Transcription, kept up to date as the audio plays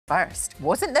first,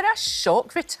 wasn't there a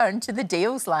shock return to the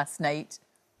Dales last night?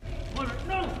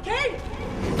 No, Kate!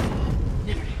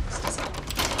 Never is.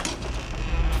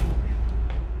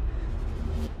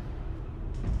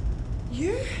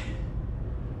 You?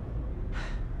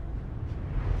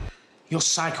 Your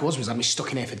psycho husband's had me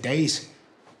stuck in here for days.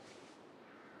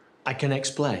 I can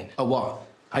explain. Oh, what?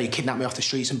 How you kidnapped me off the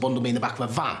streets and bundled me in the back of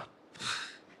a van?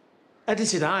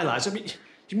 Edited highlights. I mean,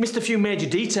 you missed a few major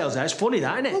details there. It's funny,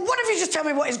 that, isn't it? Well, what if you just tell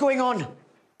me what is going on?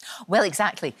 Well,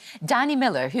 exactly. Danny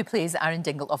Miller, who plays Aaron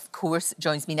Dingle, of course,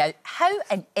 joins me now. How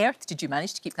on earth did you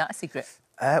manage to keep that a secret?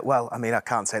 Well, I mean, I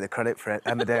can't take the credit for it.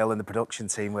 Emmerdale and the production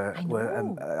team were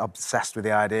obsessed with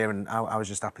the idea, and I was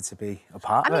just happy to be a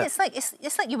part of it. I mean,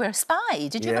 it's like you were a spy.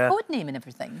 Did you have a code name and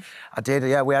everything? I did,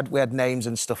 yeah. We had names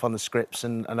and stuff on the scripts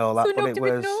and all that, So but it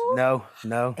was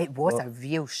no. It was a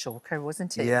real shocker,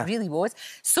 wasn't it? Yeah. It really was.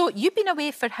 So you've been away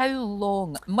for how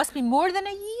long? Must be more than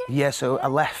a year? Yeah, so I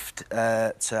left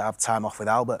to have time off with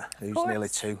Albert, who's nearly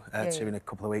two in a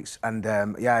couple of weeks, and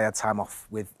I had time off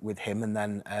with him, and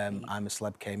then I'm a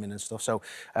Celeb came in and stuff. So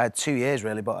 2 years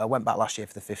really, but I went back last year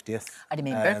for the 50th. I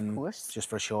remember, of course. Just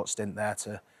for a short stint there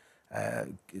to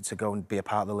go and be a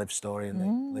part of the Live story and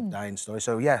the Live Dying story.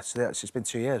 So yeah, so it's been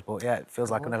 2 years, but yeah, it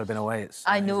feels like I've never been away. It's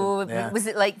I amazing. know. Yeah. Was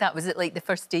it like that? Was it like the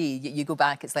first day you go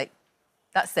back? It's like,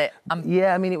 that's it.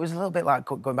 Yeah, I mean, it was a little bit like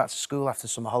going back to school after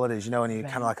summer holidays, you know, and you're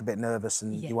kind of like a bit nervous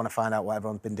and you want to find out what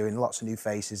everyone's been doing, lots of new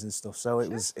faces and stuff. So it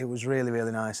was really,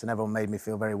 really nice, and everyone made me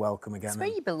feel very welcome again. It's where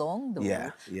you belong, though.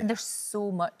 Yeah. And there's so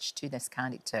much to this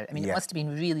character. I mean, it must have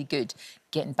been really good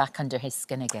getting back under his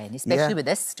skin again, especially with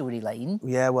this storyline.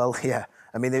 Yeah, well, yeah.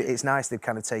 I mean, it's nice they've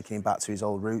kind of taken him back to his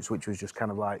old roots, which was just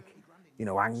kind of like, you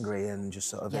know, angry and just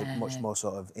sort of much more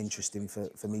sort of interesting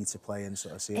for me to play and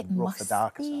sort of see a rougher,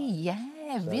 darker side. Yeah,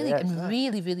 really, and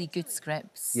really, really good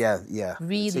scripts. Yeah.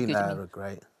 Really the team good. there are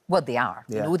great. Well, they are.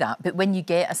 We know that. But when you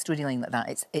get a storyline like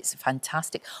that, it's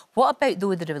fantastic. What about,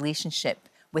 though, the relationship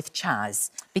with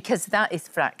Chaz? Because that is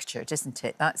fractured, isn't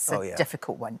it? That's a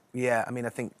difficult one. Yeah, I mean, I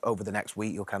think over the next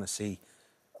week you'll kind of see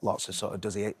lots of sort of,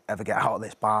 does he ever get out of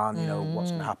this barn? You know,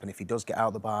 what's going to happen if he does get out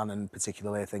of the barn? And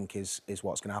particularly, I think, is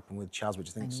what's going to happen with Chaz, which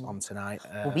I think is on tonight.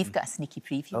 Well, we've got a sneaky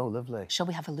preview. Oh, lovely. Shall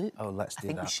we have a look? Oh, let's do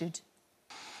that. I think we should.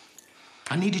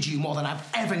 I needed you more than I've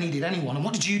ever needed anyone, and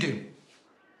what did you do?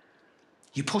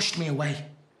 You pushed me away.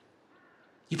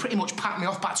 You pretty much packed me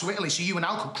off back to Italy so you and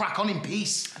Al could crack on in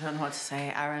peace. I don't know what to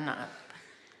say, Aaron.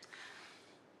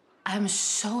 I'm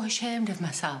so ashamed of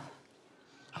myself.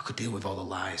 I could deal with all the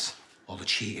lies, all the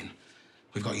cheating.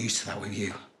 We've got used to that with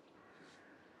you.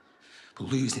 But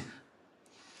losing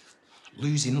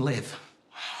Liv.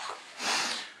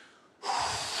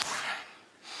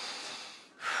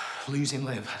 Losing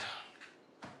Liv.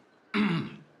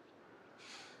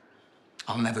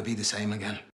 I'll never be the same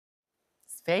again.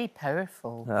 It's very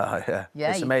powerful. Oh, yeah.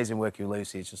 Yeah, It's amazing working with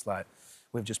Lucy. It's just like,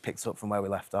 we've just picked up from where we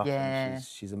left off. Yeah. And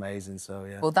she's amazing, so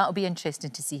yeah. Well, that'll be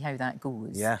interesting to see how that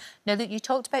goes. Yeah. Now, look, you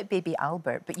talked about baby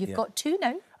Albert, but you've got two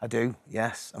now. I do,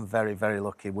 yes. I'm very, very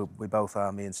lucky. We both are,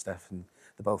 me and Steph, and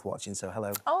they're both watching, so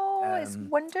hello. Oh, it's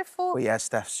wonderful. But yeah,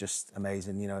 Steph's just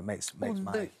amazing. You know, it makes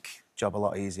my job a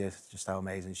lot easier, just how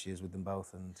amazing she is with them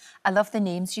both. And I love the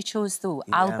names you chose, though.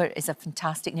 Albert is a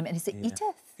fantastic name. And is it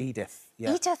Edith? Edith,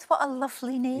 yeah. Edith, what a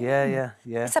lovely name. Yeah.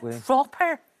 It's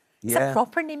a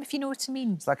proper name, if you know what I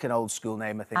mean. It's like an old school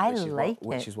name, I think,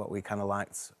 which is what we kind of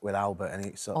liked with Albert, and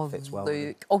it sort of fits well.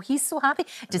 Luke. Oh, he's so happy.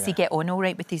 Does he get on all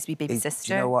right with his wee baby sister?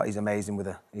 Do you know what? He's amazing with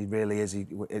her. He really is.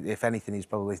 If anything, he's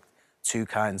probably too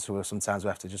kind, so sometimes we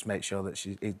have to just make sure that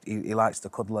he likes to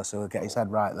cuddle her, so he'll get his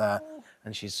head right there,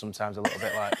 and she's sometimes a little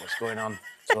bit like, what's going on?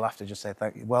 So we'll have to just say,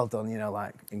 thank you, well done, you know,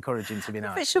 like, encourage him to be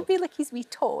nice. But she'll be like his wee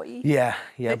toy. Yeah,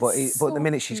 but the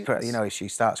minute she's you know, she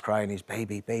starts crying, he's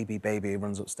baby, he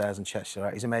runs upstairs and checks her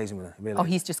out. He's amazing with her, really. Oh,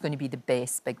 he's just going to be the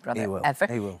best big brother ever.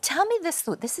 He will. Tell me this,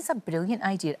 though. This is a brilliant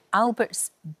idea.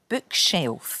 Albert's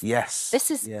bookshelf. Yes. This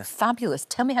is fabulous.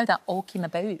 Tell me how that all came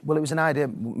about. Well, it was an idea.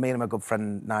 Me and my good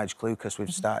friend, Nigel Clucas,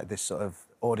 we've started this sort of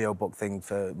audiobook thing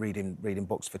for reading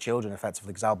books for children, effectively,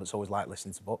 because Albert's always liked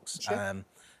listening to books. Sure.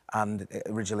 And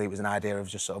originally it was an idea of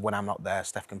just sort of when I'm not there,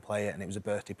 Steph can play it, and it was a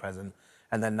birthday present.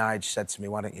 And then Nigel said to me,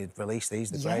 why don't you release these?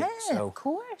 They're great. So of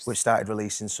course. We've started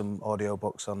releasing some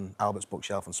audiobooks on Albert's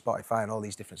Bookshelf on Spotify and all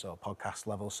these different sort of podcast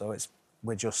levels. So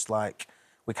we're just like,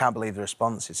 we can't believe the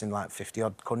response. It's in like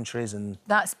 50-odd countries. And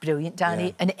that's brilliant, Danny.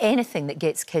 Yeah. And anything that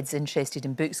gets kids interested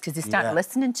in books, because they start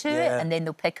listening to it and then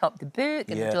they'll pick up the book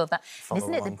and they'll do all that. And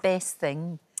isn't it the best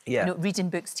thing? Yeah. You know, reading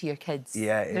books to your kids.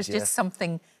 Yeah, it There's is, just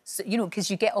something So, you know,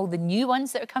 because you get all the new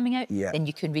ones that are coming out, then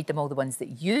you can read them all the ones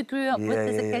that you grew up with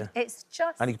as a kid. It's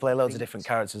just and you can play loads of different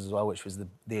characters as well, which was the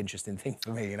interesting thing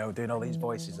for me, you know, doing all these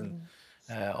voices and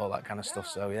all that kind of stuff.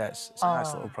 So, yeah, it's a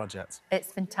nice little project.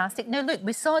 It's fantastic. Now, look,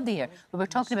 we saw there, we were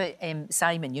talking about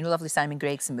Simon, you know, lovely Simon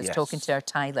Gregson was talking to our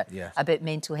Tyler about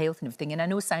mental health and everything. And I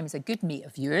know Simon's a good mate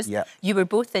of yours. You were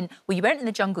both in, well, you weren't in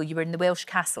the jungle, you were in the Welsh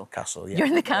castle. You're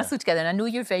in the castle together, and I know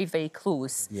you're very, very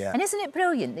close. And isn't it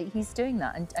brilliant that he's doing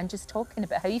that and just talking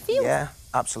about how he feels? Yeah,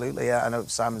 absolutely, yeah. I know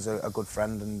Simon's a good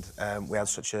friend, and we had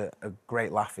such a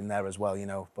great laugh in there as well, you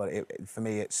know. But for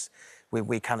me, it's...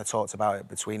 We kind of talked about it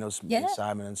between us, me and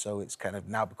Simon, and so it's kind of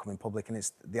now becoming public, and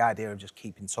it's the idea of just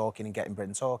keeping talking and getting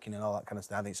Britain talking and all that kind of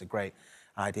stuff. I think it's a great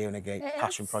idea and a great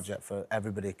passion project for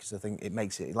everybody, because I think it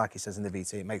makes it, like he says in the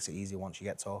VT, it makes it easier once you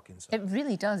get talking. So. It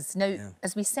really does. Now,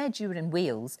 as we said, you were in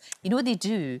Wales. You know, they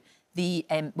do the,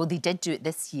 well, they did do it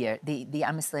this year, the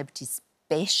I'm a Celebrity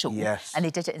special. And they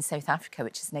did it in South Africa,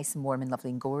 which is nice and warm and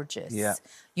lovely and gorgeous.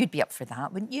 You'd be up for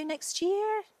that, wouldn't you, next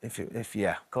year? If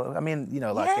yeah. I mean, you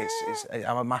know, like,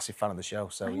 I'm a massive fan of the show,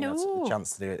 so, you know, the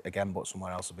chance to do it again but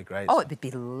somewhere else would be great. Oh, so. it would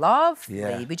be lovely.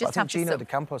 Yeah. We just I think Gino De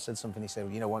Campo said something, he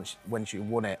said, you know, once you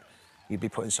won it, you'd be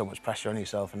putting so much pressure on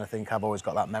yourself, and I think I've always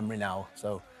got that memory now,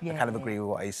 so I kind of agree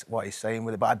with what he's saying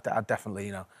with it, but I'd definitely,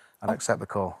 you know, I'd accept the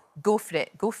call. Go for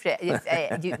it, go for it.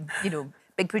 If, you know,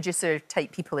 big producer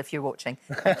type people, if you're watching,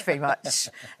 thank you very much.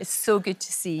 It's so good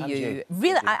to see you.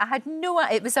 Really, I had no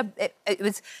idea.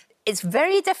 It's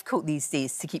very difficult these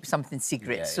days to keep something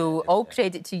secret. So all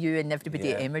credit to you and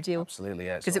everybody at Emmerdale. Absolutely,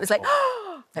 yeah. Because it was like,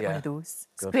 like one of those.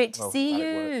 It's great to see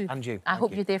you. And you. I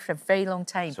hope you're there for a very long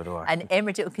time. So do I. And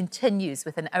Emmerdale continues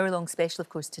with an hour-long special, of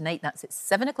course, tonight. That's at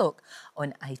 7 o'clock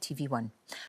on ITV1.